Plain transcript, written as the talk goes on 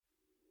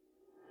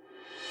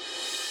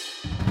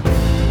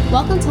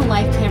Welcome to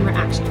Life Camera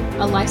Action,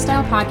 a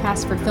lifestyle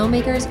podcast for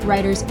filmmakers,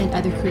 writers, and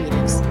other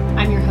creatives.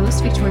 I'm your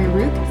host, Victoria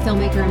Rook,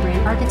 filmmaker and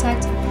brand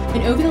architect,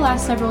 and over the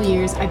last several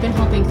years, I've been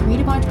helping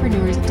creative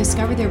entrepreneurs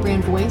discover their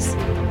brand voice,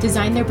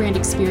 design their brand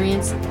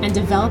experience, and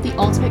develop the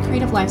ultimate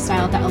creative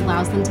lifestyle that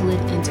allows them to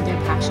live into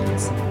their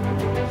passions.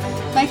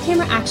 Life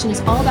Camera Action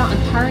is all about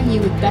empowering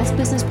you with best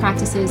business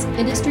practices,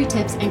 industry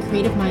tips, and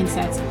creative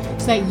mindsets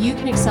so that you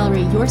can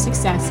accelerate your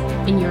success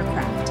in your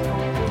craft.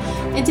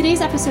 In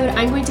today's episode,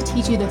 I'm going to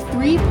teach you the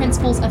 3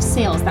 principles of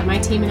sales that my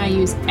team and I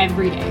use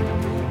every day.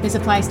 This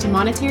applies to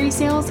monetary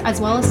sales as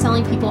well as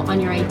selling people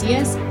on your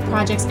ideas,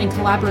 projects, and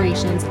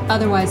collaborations,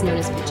 otherwise known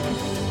as pitching.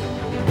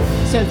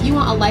 So if you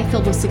want a life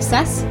filled with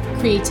success,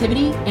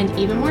 creativity, and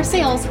even more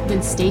sales,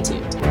 then stay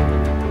tuned.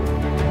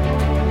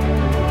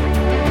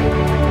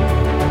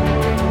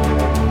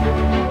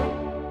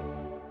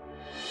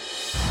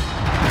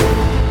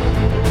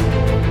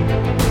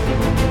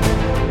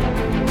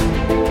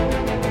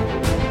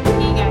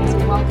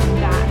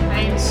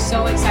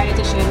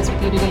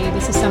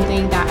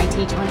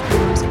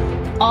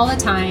 All the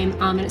time,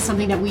 and it's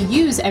something that we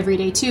use every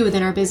day too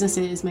within our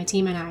businesses, my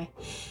team and I.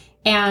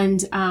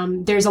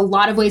 And there's a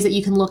lot of ways that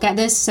you can look at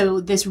this. So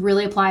this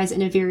really applies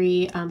in a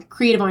very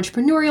creative,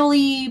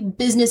 entrepreneurially,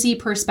 businessy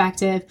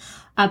perspective,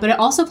 but it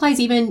also applies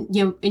even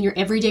in your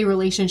everyday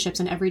relationships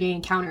and everyday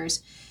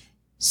encounters.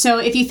 So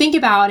if you think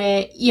about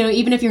it,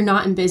 even if you're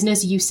not in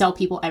business, you sell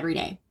people every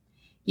day.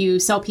 You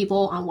sell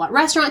people on what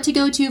restaurant to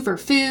go to for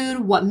food,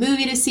 what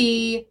movie to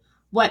see,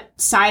 what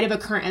side of a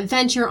current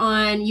event you're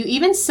on. You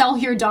even sell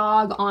your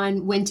dog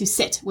on when to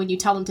sit, when you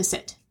tell them to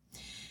sit.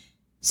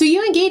 So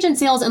you engage in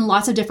sales in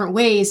lots of different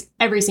ways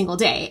every single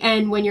day.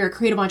 And when you're a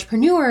creative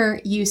entrepreneur,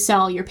 you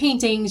sell your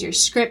paintings, your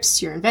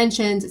scripts, your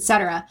inventions,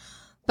 etc.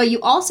 But you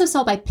also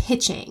sell by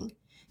pitching.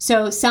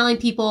 So selling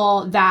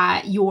people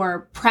that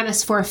your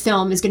premise for a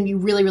film is going to be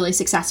really, really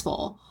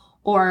successful,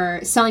 or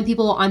selling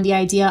people on the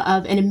idea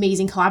of an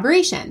amazing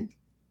collaboration.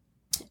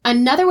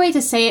 Another way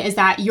to say it is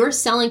that you're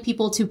selling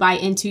people to buy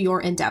into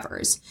your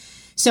endeavors.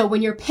 So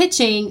when you're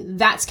pitching,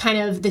 that's kind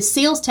of the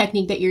sales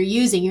technique that you're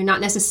using. You're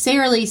not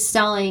necessarily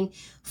selling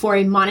for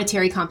a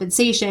monetary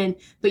compensation,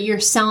 but you're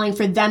selling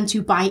for them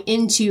to buy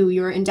into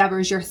your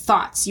endeavors, your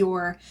thoughts,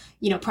 your,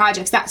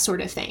 projects, that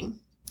sort of thing.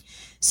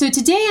 So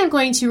today I'm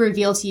going to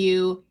reveal to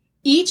you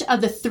each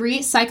of the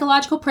 3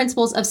 psychological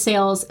principles of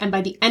sales. And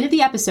by the end of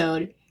the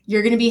episode,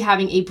 you're going to be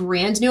having a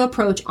brand new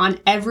approach on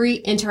every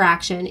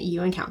interaction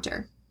you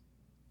encounter.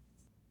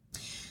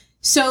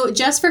 So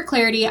just for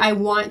clarity, I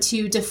want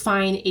to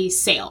define a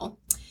sale.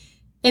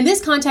 In this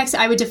context,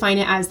 I would define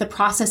it as the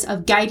process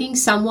of guiding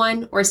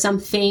someone or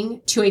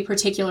something to a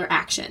particular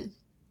action.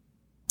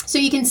 So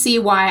you can see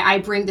why I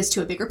bring this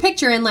to a bigger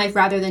picture in life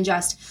rather than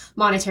just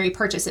monetary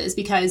purchases,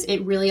 because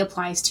it really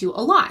applies to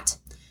a lot.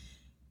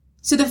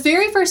 So the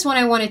very first one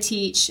I want to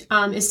teach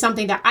is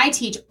something that I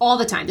teach all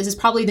the time. This is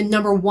probably the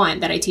number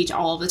 1 that I teach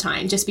all the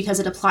time, just because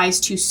it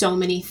applies to so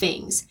many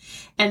things.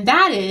 And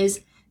that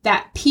is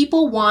that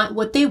people want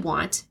what they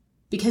want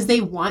because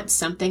they want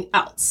something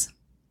else.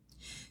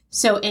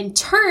 So in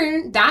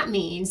turn, that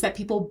means that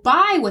people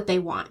buy what they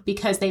want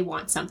because they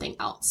want something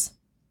else.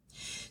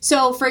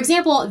 So for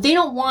example, they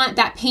don't want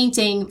that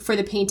painting for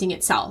the painting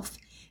itself.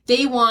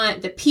 They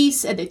want the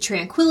peace and the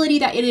tranquility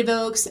that it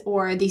evokes,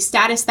 or the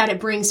status that it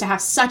brings to have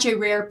such a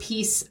rare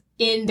piece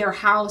in their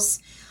house.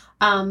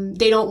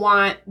 They don't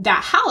want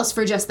that house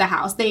for just the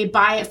house. They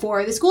buy it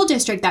for the school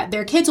district that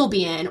their kids will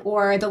be in,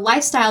 or the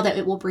lifestyle that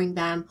it will bring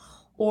them,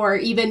 or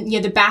even,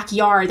 the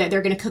backyard that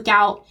they're going to cook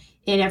out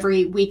in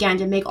every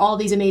weekend and make all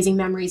these amazing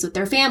memories with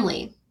their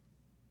family.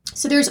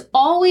 So there's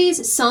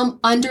always some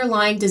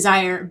underlying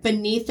desire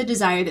beneath the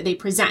desire that they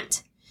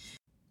present.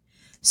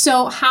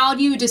 So how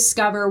do you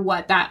discover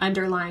what that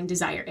underlying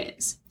desire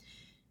is?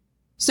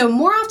 So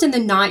more often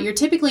than not, you're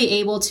typically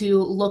able to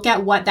look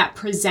at what that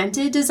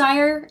presented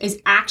desire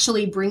is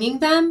actually bringing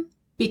them,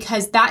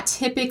 because that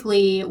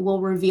typically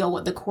will reveal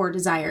what the core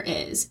desire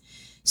is.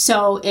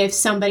 So if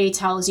somebody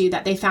tells you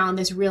that they found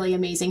this really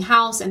amazing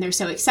house and they're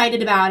so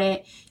excited about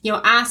it,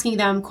 asking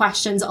them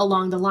questions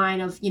along the line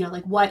of,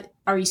 like, what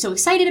are you so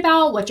excited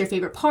about? What's your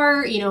favorite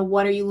part?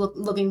 What are you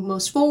looking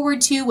most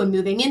forward to when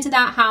moving into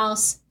that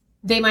house?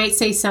 They might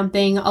say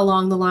something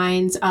along the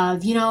lines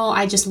of,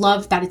 I just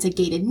love that it's a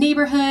gated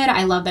neighborhood.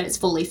 I love that it's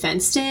fully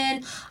fenced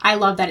in. I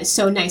love that it's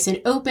so nice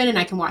and open and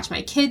I can watch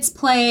my kids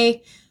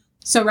play.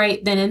 So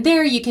right then and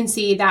there, you can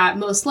see that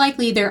most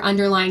likely their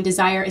underlying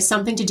desire is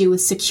something to do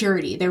with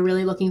security. They're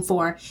really looking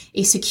for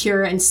a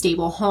secure and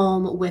stable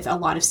home with a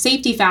lot of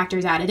safety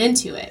factors added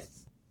into it.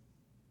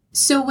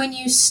 So when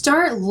you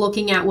start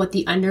looking at what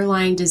the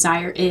underlying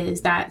desire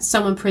is that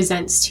someone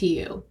presents to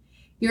you,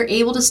 you're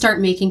able to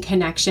start making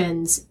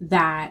connections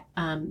that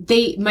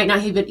they might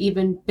not have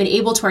even been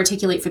able to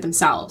articulate for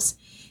themselves,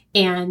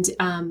 and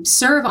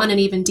serve on an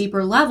even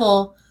deeper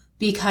level,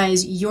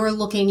 because you're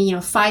looking,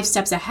 5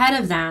 steps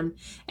ahead of them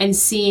and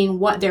seeing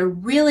what they're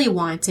really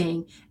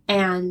wanting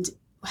and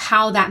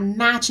how that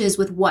matches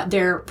with what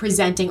they're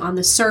presenting on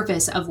the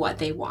surface of what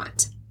they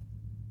want.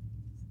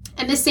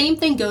 And the same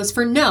thing goes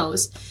for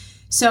no's.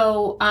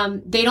 So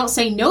they don't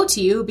say no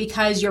to you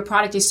because your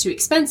product is too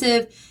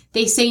expensive.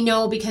 They say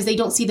no because they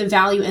don't see the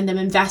value in them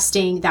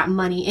investing that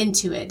money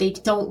into it. They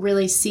don't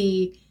really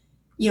see,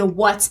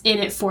 what's in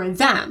it for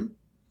them.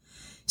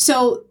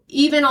 So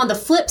even on the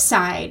flip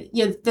side,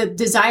 the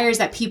desires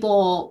that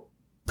people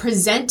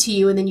present to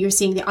you, and then you're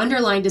seeing the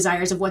underlying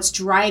desires of what's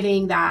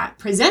driving that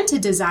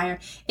presented desire,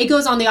 it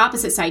goes on the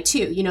opposite side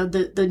too.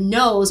 The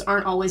no's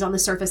aren't always on the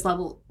surface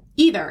level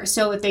either.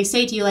 So if they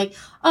say to you like,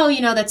 oh,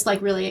 that's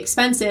like really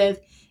expensive,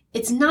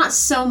 it's not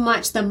so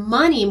much the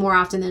money more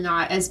often than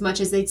not, as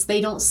much as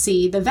they don't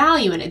see the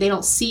value in it. They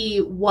don't see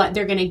what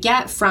they're going to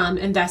get from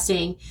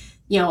investing,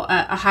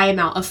 a high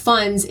amount of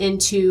funds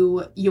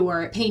into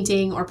your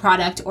painting or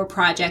product or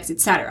projects,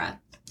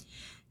 etc.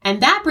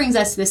 And that brings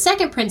us to the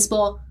second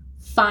principle: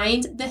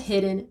 find the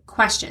hidden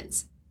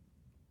questions.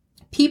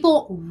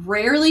 People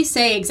rarely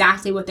say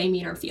exactly what they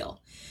mean or feel.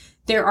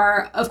 There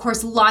are, of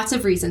course, lots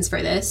of reasons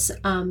for this.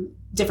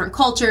 Different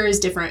cultures,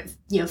 different,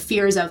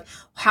 fears of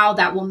how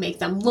that will make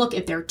them look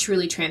if they're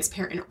truly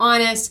transparent and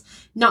honest,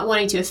 not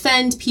wanting to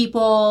offend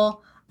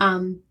people.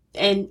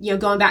 And,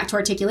 going back to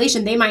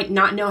articulation, they might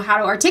not know how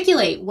to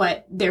articulate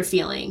what they're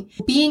feeling.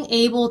 Being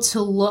able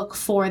to look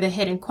for the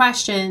hidden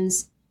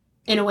questions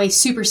in a way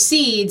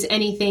supersedes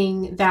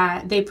anything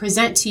that they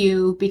present to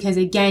you, because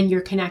again,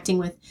 you're connecting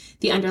with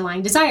the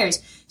underlying desires.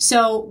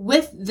 So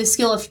with the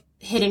skill of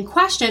hidden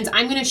questions,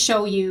 I'm going to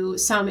show you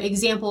some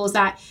examples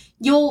that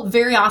you'll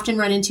very often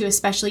run into,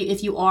 especially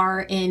if you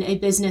are in a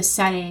business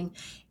setting,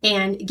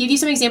 and give you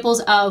some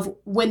examples of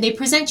when they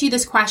present you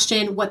this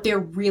question, what they're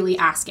really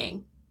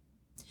asking.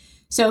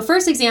 So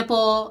first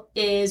example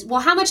is,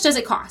 well, how much does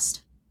it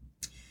cost?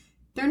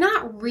 They're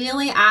not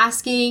really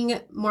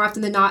asking, more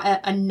often than not,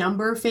 a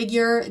number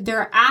figure.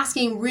 They're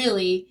asking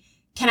really,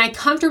 can I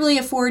comfortably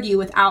afford you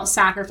without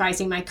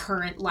sacrificing my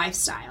current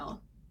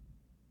lifestyle?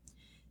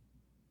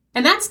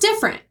 And that's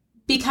different,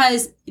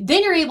 because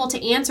then you're able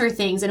to answer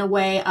things in a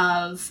way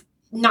of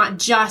not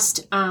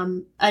just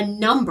a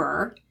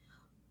number,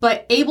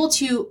 but able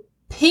to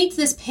paint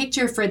this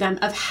picture for them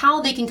of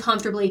how they can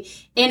comfortably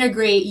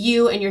integrate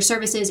you and your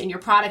services and your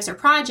products or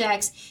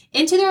projects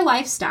into their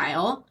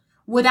lifestyle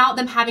without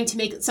them having to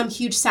make some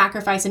huge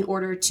sacrifice in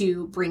order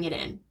to bring it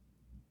in.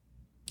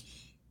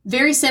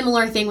 Very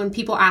similar thing when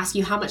people ask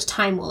you, how much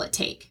time will it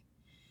take?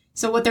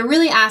 So what they're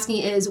really asking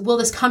is, will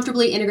this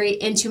comfortably integrate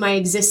into my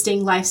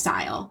existing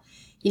lifestyle?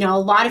 A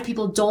lot of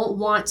people don't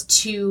want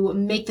to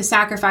make the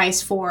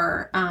sacrifice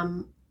for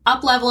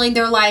up-leveling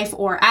their life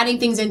or adding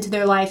things into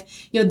their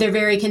life. They're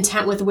very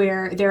content with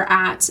where they're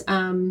at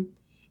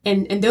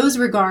in those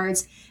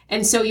regards.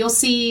 And so you'll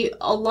see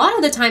a lot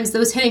of the times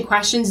those hidden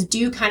questions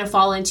do kind of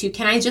fall into,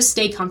 can I just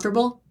stay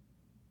comfortable?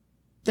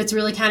 That's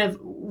really kind of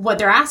what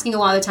they're asking a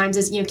lot of the times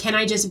is, can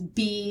I just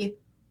be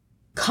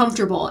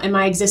comfortable in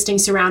my existing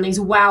surroundings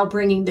while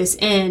bringing this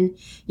in,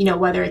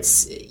 whether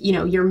it's,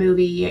 your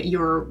movie,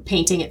 your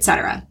painting,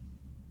 etc.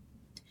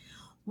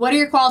 What are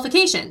your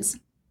qualifications?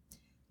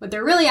 What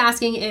they're really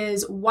asking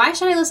is, why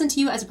should I listen to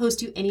you as opposed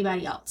to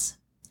anybody else?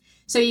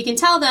 So you can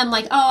tell them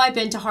like, oh, I've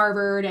been to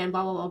Harvard and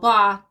blah, blah, blah,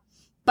 blah.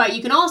 But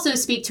you can also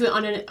speak to it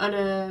on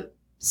a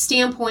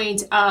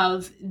standpoint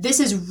of, this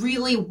is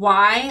really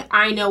why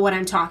I know what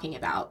I'm talking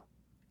about.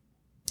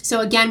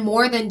 So again,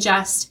 more than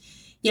just,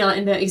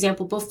 in the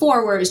example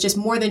before where it's just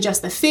more than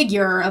just the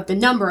figure of the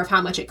number of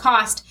how much it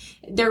cost,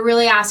 they're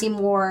really asking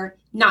more,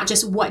 not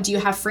just what do you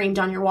have framed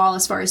on your wall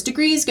as far as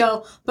degrees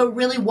go, but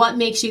really what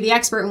makes you the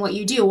expert in what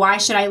you do? Why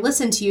should I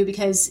listen to you?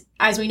 Because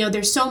as we know,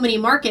 there's so many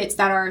markets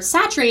that are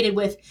saturated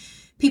with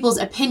people's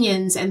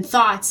opinions and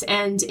thoughts,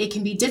 and it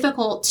can be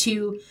difficult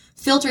to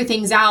filter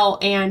things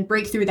out and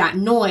break through that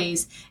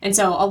noise. And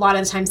so a lot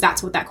of the times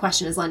that's what that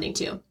question is lending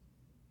to.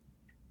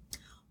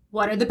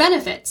 What are the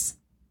benefits?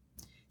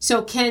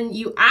 So can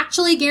you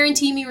actually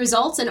guarantee me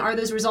results, and are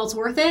those results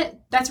worth it?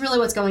 That's really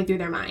what's going through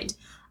their mind.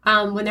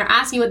 When they're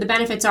asking what the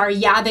benefits are,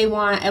 yeah, they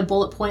want a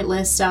bullet point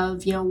list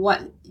of,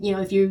 what,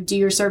 if you do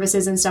your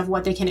services and stuff,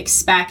 what they can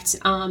expect,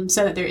 so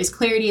that there is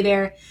clarity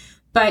there.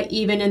 But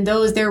even in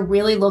those, they're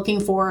really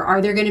looking for,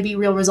 are there going to be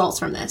real results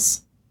from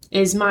this?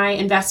 Is my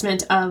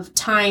investment of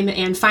time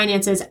and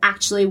finances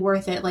actually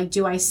worth it? Like,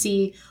 do I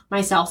see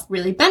myself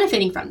really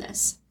benefiting from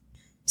this?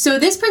 So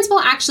this principle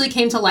actually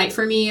came to light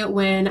for me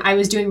when I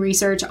was doing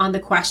research on the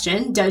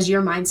question, does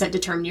your mindset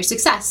determine your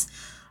success?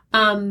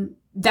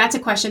 That's a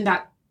question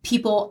that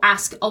people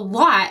ask a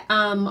lot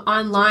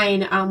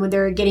online when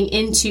they're getting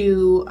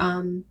into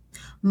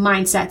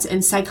mindsets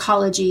and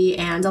psychology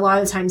and a lot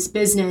of the times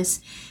business.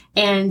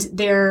 And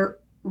they're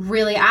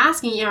really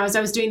asking, as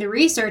I was doing the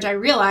research, I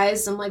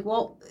realized, I'm like,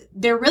 well,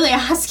 they're really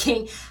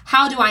asking,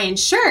 how do I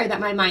ensure that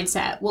my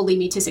mindset will lead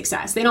me to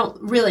success? They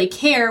don't really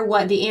care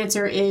what the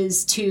answer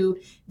is to,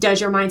 does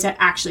your mindset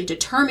actually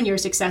determine your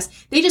success?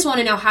 They just want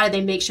to know, how do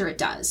they make sure it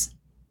does?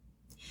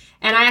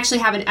 And I actually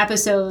have an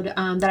episode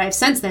that I've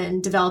since then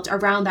developed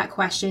around that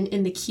question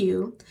in the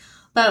queue.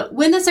 But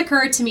when this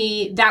occurred to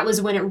me, that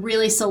was when it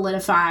really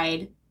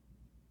solidified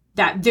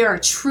that there are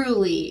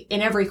truly,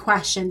 in every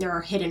question, there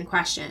are hidden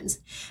questions.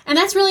 And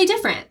that's really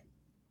different.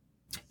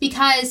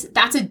 because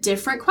that's a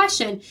different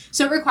question.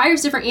 So it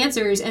requires different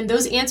answers, and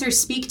those answers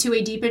speak to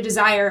a deeper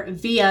desire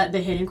via the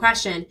hidden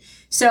question.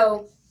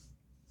 So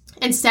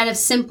instead of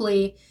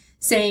simply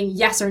saying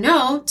yes or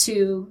no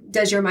to,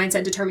 does your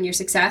mindset determine your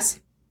success,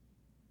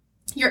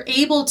 you're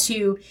able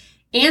to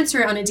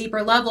answer it on a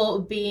deeper level,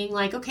 being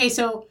like, okay,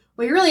 so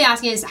what you're really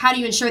asking is, how do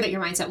you ensure that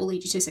your mindset will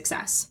lead you to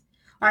success?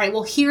 All right,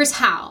 well, here's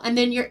how. And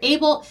then you're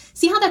able,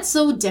 see how that's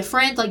so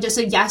different, like just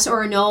a yes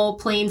or a no,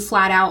 plain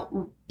flat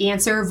out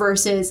answer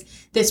versus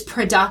this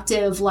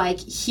productive, like,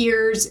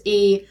 here's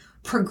a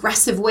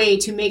progressive way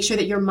to make sure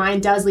that your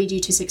mind does lead you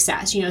to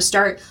success.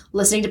 Start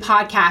listening to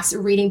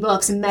podcasts, reading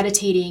books, and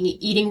meditating,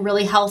 eating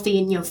really healthy,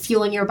 and,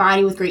 fueling your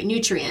body with great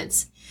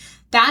nutrients.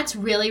 That's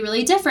really,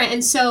 really different.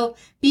 And so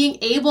being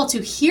able to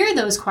hear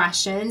those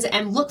questions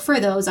and look for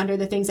those under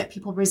the things that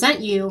people present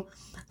you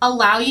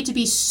allow you to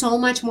be so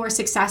much more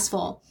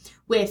successful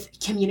with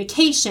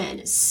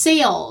communication,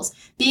 sales,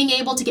 being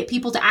able to get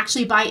people to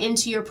actually buy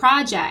into your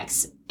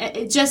projects.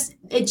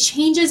 It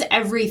changes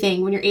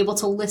everything when you're able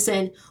to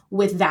listen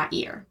with that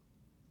ear.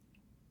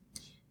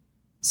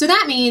 So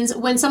that means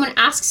when someone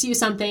asks you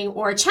something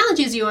or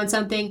challenges you on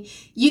something,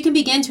 you can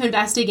begin to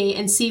investigate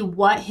and see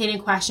what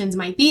hidden questions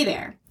might be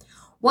there.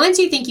 Once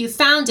you think you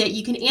found it,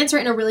 you can answer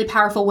it in a really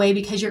powerful way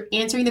because you're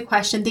answering the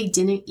question they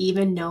didn't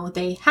even know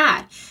they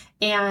had.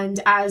 And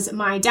as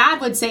my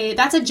dad would say,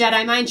 that's a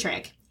Jedi mind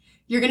trick.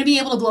 You're going to be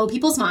able to blow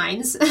people's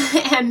minds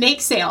and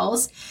make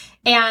sales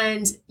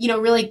and,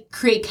 really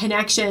create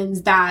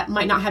connections that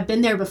might not have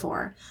been there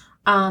before.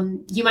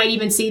 You might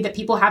even see that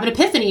people have an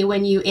epiphany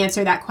when you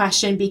answer that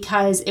question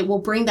because it will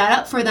bring that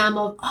up for them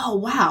of, oh,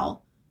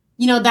 wow,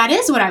 that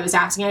is what I was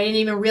asking. I didn't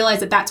even realize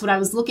that that's what I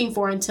was looking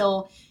for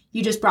until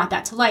you just brought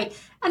that to light.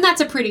 And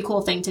that's a pretty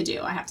cool thing to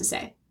do, I have to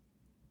say.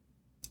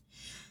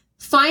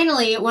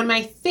 Finally, one of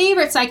my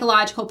favorite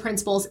psychological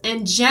principles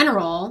in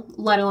general,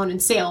 let alone in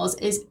sales,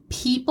 is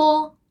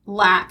people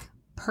lack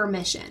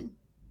permission.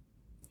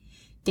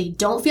 They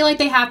don't feel like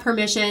they have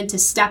permission to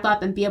step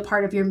up and be a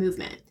part of your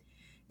movement.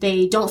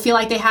 They don't feel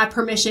like they have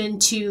permission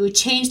to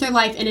change their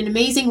life in an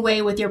amazing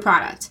way with your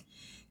product.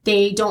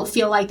 They don't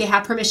feel like they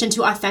have permission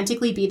to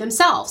authentically be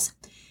themselves.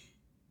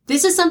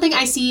 This is something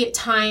I see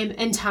time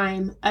and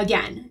time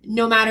again.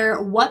 No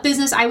matter what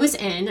business I was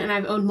in, and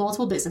I've owned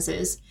multiple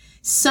businesses,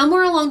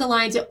 somewhere along the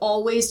lines, it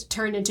always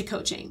turned into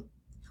coaching,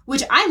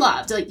 which I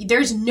loved. Like,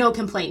 there's no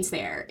complaints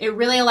there. It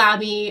really allowed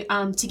me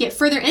to get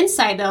further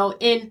insight, though,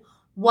 in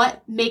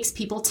what makes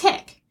people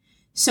tick.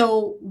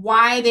 So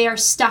why they are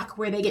stuck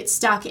where they get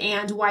stuck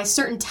and why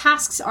certain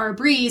tasks are a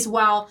breeze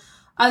while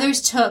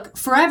others took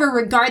forever,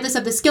 regardless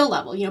of the skill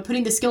level.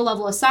 Putting the skill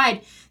level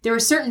aside, there were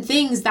certain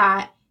things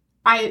that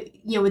I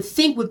would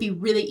think would be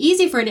really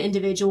easy for an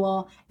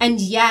individual,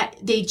 and yet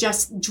they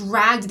just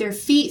dragged their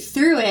feet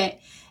through it.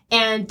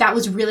 And that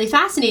was really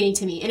fascinating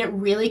to me. And it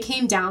really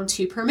came down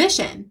to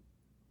permission.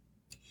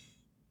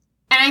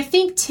 And I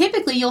think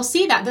typically you'll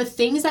see that the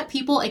things that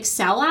people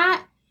excel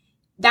at,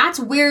 that's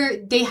where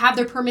they have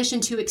their permission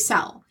to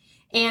excel.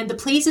 And the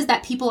places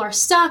that people are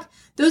stuck,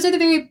 those are the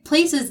very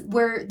places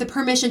where the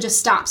permission just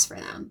stops for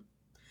them.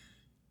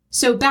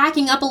 So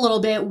backing up a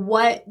little bit,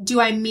 what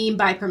do I mean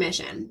by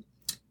permission?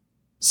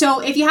 So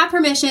if you have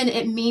permission,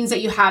 it means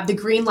that you have the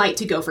green light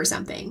to go for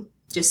something,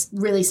 just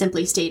really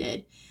simply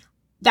stated.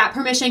 That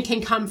permission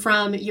can come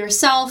from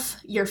yourself,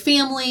 your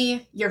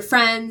family, your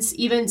friends,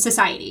 even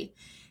society.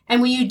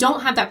 And when you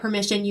don't have that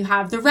permission, you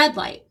have the red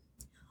light.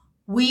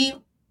 We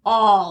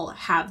all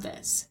have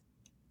this,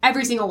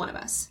 every single one of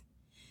us.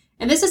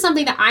 And this is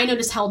something that I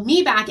noticed held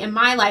me back in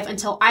my life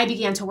until I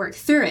began to work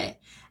through it.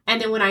 And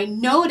then when I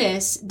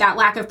noticed that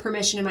lack of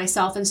permission in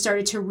myself and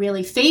started to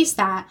really face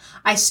that,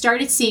 I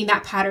started seeing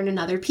that pattern in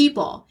other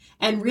people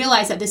and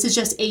realized that this is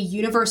just a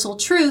universal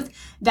truth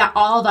that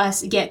all of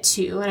us get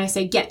to. And I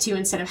say get to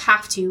instead of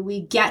have to.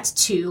 We get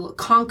to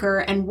conquer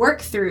and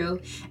work through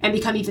and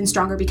become even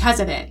stronger because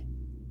of it.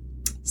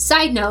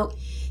 Side note,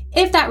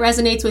 if that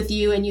resonates with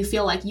you and you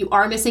feel like you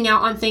are missing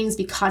out on things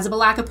because of a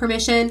lack of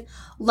permission,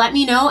 let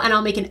me know and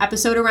I'll make an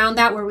episode around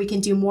that where we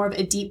can do more of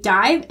a deep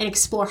dive and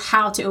explore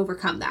how to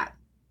overcome that.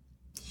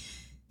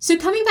 So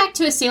coming back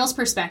to a sales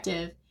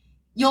perspective,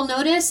 you'll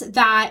notice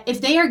that if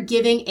they are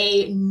giving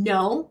a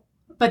no,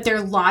 but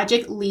their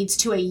logic leads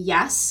to a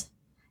yes,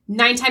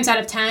 9 times out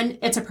of 10,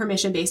 it's a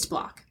permission-based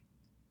block.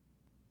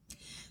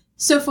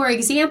 So for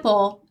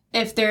example,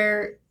 if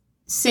they're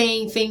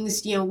saying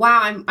things,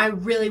 wow, I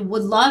really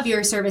would love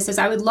your services.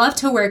 I would love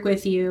to work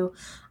with you.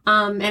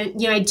 And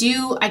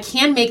I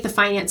can make the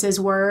finances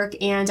work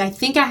and I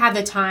think I have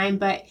the time,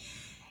 but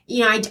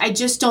I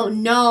just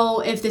don't know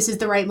if this is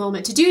the right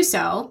moment to do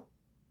so.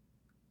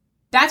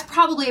 That's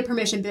probably a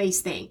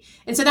permission-based thing.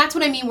 And so that's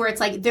what I mean, where it's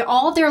like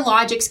all of their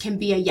logics can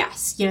be a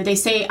yes. They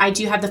say, I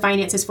do have the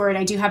finances for it.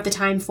 I do have the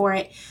time for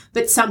it,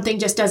 but something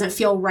just doesn't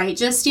feel right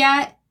just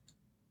yet.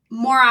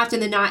 More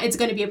often than not, it's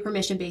going to be a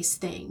permission-based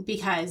thing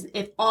because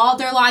if all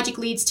their logic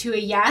leads to a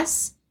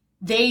yes,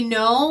 they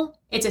know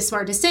it's a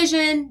smart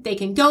decision. They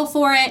can go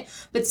for it,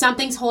 but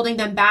something's holding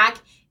them back.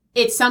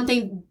 It's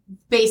something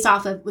based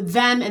off of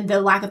them and the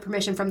lack of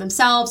permission from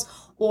themselves,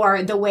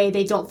 or the way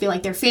they don't feel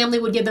like their family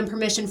would give them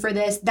permission for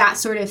this, that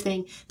sort of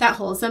thing that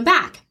holds them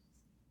back.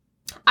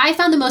 I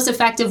found the most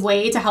effective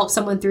way to help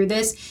someone through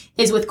this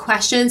is with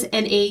questions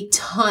and a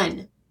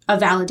ton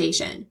of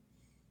validation.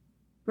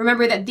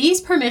 Remember that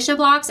these permission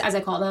blocks, as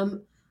I call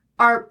them,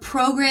 are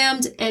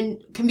programmed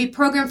and can be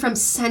programmed from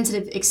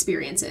sensitive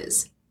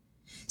experiences.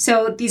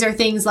 So these are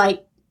things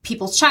like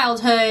people's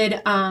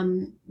childhood,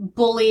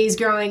 bullies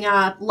growing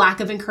up, lack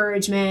of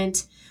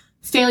encouragement,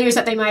 failures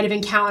that they might have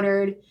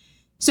encountered.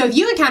 So if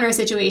you encounter a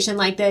situation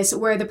like this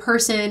where the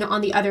person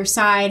on the other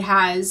side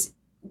has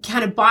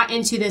kind of bought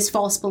into this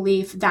false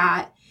belief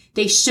that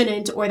they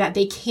shouldn't or that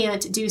they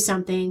can't do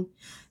something,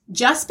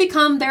 just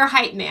become their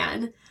hype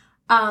man.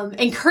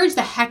 Encourage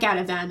the heck out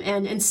of them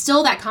and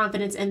instill that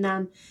confidence in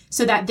them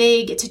so that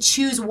they get to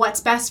choose what's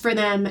best for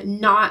them,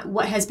 not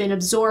what has been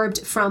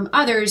absorbed from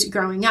others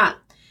growing up.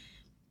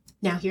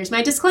 Now, here's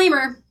my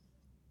disclaimer.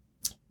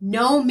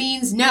 No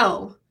means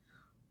no.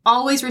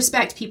 Always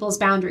respect people's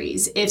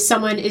boundaries. If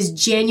someone is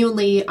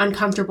genuinely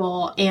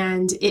uncomfortable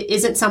and it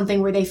isn't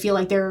something where they feel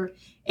like they're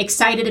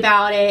excited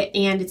about it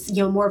and it's,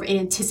 more of an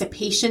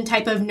anticipation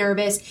type of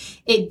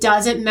nervous, it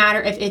doesn't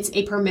matter if it's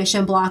a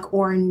permission block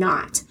or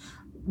not.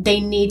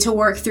 They need to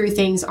work through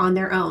things on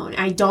their own.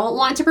 I don't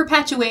want to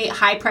perpetuate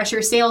high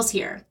pressure sales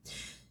here.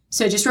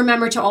 So just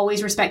remember to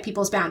always respect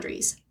people's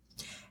boundaries.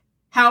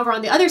 However,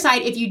 on the other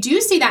side, if you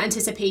do see that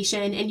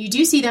anticipation and you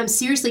do see them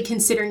seriously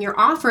considering your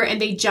offer and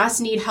they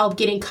just need help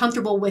getting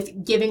comfortable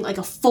with giving like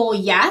a full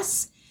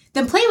yes,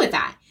 then play with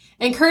that.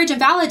 Encourage and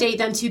validate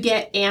them to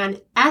get an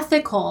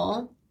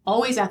ethical,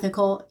 always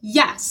ethical,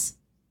 yes.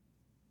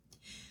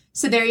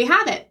 So there you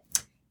have it.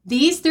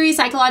 These 3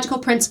 psychological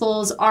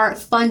principles are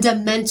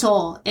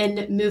fundamental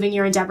in moving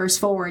your endeavors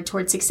forward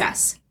towards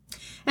success.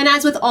 And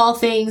as with all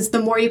things, the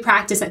more you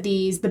practice at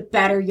these, the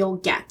better you'll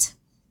get.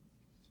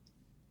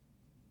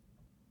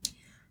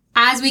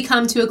 As we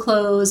come to a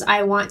close,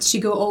 I want to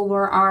go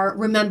over our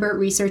Remember,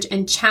 Research,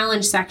 and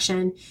Challenge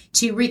section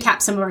to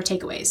recap some of our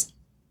takeaways.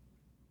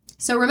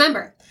 So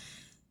remember,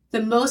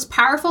 the most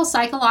powerful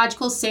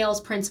psychological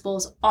sales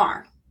principles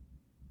are: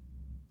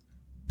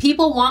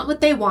 people want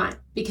what they want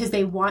because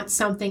they want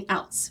something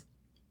else.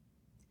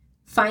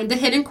 Find the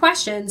hidden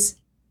questions,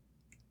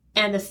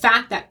 and the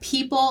fact that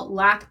people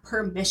lack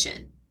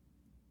permission.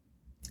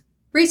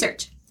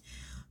 Research.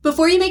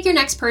 Before you make your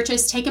next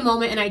purchase, take a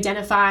moment and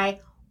identify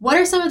what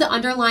are some of the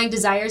underlying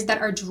desires that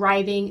are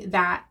driving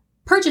that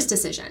purchase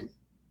decision.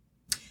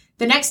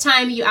 The next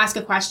time you ask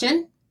a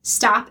question,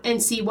 stop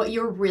and see what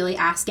you're really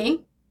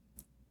asking.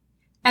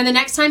 And the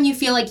next time you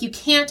feel like you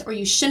can't or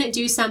you shouldn't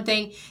do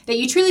something that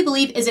you truly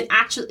believe is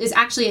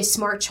actually a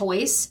smart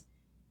choice,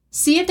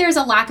 see if there's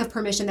a lack of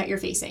permission that you're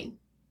facing.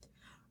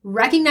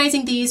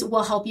 Recognizing these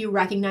will help you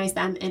recognize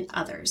them in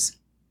others.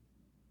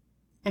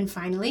 And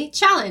finally,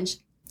 challenge.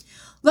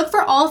 Look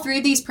for all 3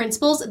 of these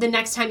principles the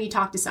next time you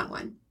talk to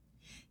someone.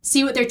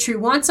 See what their true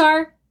wants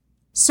are,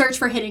 search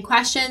for hidden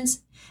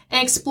questions,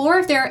 and explore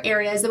if there are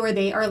areas where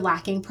they are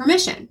lacking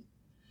permission.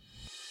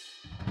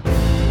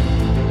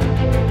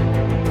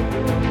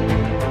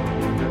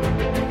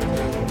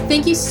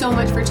 Thank you so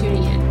much for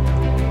tuning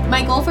in.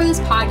 My goal for this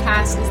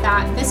podcast is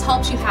that this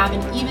helps you have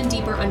an even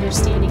deeper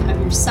understanding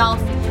of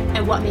yourself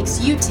and what makes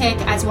you tick,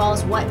 as well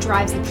as what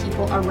drives the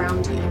people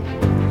around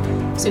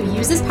you. So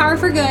use this power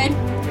for good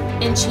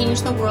and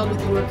change the world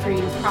with your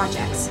creative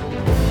projects.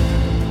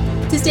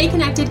 To stay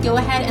connected, go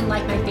ahead and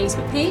like my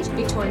Facebook page,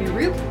 Victoria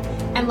Roop,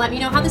 and let me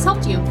know how this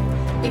helped you.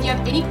 If you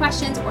have any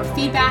questions or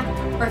feedback,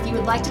 or if you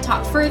would like to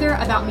talk further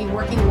about me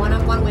working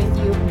one-on-one with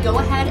you, go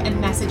ahead and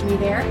message me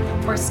there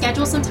or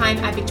schedule some time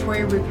at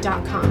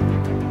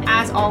victoriaroop.com.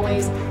 As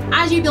always,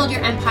 as you build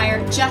your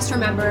empire, just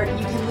remember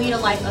you can lead a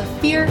life of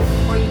fear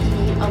or you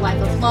can lead a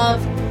life of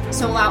love.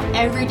 So allow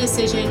every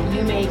decision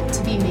you make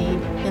to be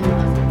made in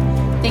love.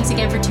 Thanks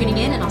again for tuning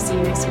in, and I'll see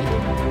you next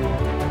week.